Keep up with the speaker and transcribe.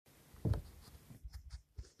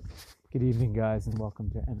Good evening, guys, and welcome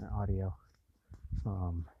to Enter Audio.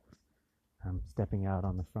 I'm stepping out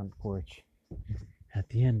on the front porch at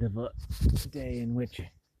the end of a day in which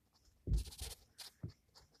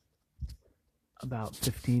about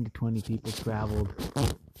 15 to 20 people traveled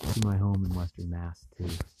to my home in Western Mass to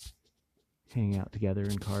hang out together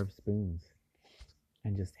and carve spoons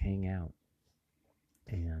and just hang out.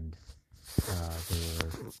 And they were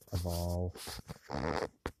of all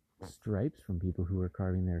stripes, from people who were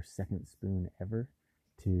carving their second spoon ever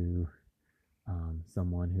to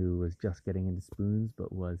someone who was just getting into spoons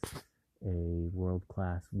but was a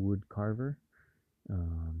world-class wood carver,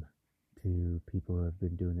 to people who have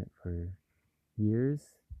been doing it for years,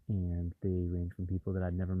 and they range from people that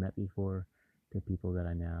I'd never met before to people that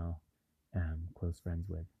I now am close friends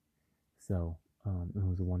with. So it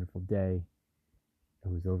was a wonderful day.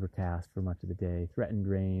 It was overcast for much of the day, threatened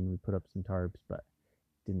rain. We put up some tarps, but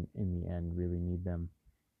didn't in the end really need them,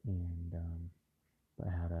 and but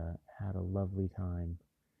had a lovely time.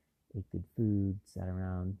 Ate good food, sat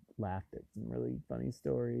around, laughed at some really funny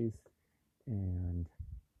stories, and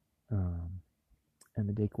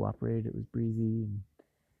the day cooperated. It was breezy and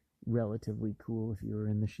relatively cool if you were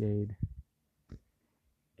in the shade,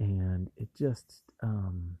 and it just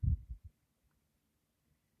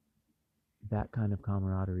that kind of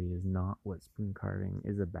camaraderie is not what spoon carving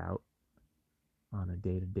is about on a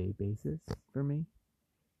day-to-day basis for me,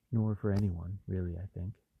 nor for anyone, really, I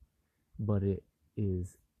think. But it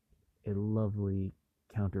is a lovely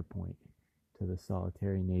counterpoint to the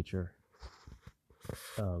solitary nature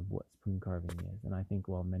of what spoon carving is. And I think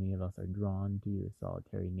while many of us are drawn to the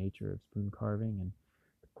solitary nature of spoon carving and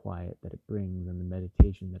the quiet that it brings and the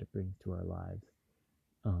meditation that it brings to our lives,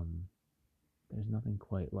 there's nothing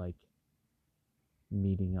quite like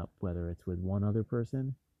meeting up, whether it's with one other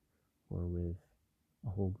person or with a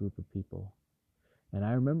whole group of people. And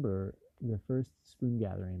I remember the first spoon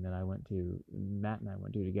gathering that I went to, Matt and I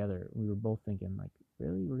went to together, we were both thinking, like,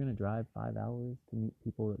 really, we're going to drive 5 hours to meet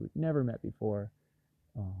people that we've never met before,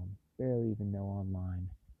 barely even know online,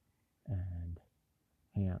 and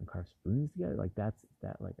hang out and carve spoons together? Like,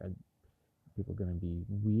 are people going to be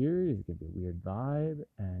weird? Is it going to be a weird vibe?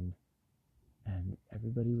 And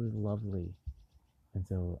everybody was lovely. And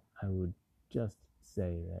so I would just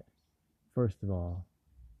say that, first of all,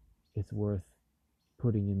 it's worth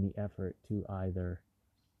putting in the effort to either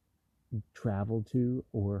travel to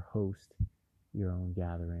or host your own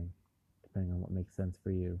gathering, depending on what makes sense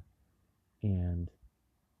for you. And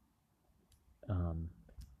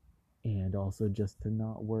also just to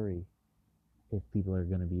not worry if people are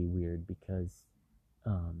going to be weird, because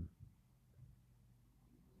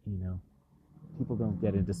people don't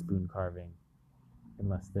get into spoon carving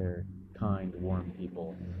unless they're kind, warm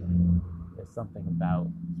people. There's something about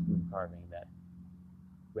spoon carving that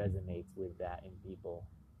resonates with that in people,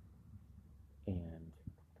 and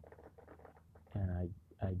I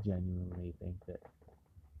genuinely think that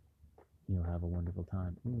you'll have a wonderful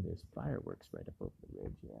time. Ooh, there's fireworks right above the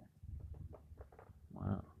ridge here.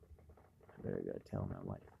 Wow. I better go tell my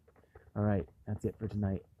wife. All right, that's it for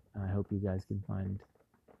tonight. I hope you guys can find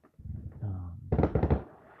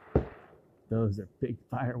those are big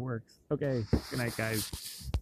fireworks. Okay, good night, guys.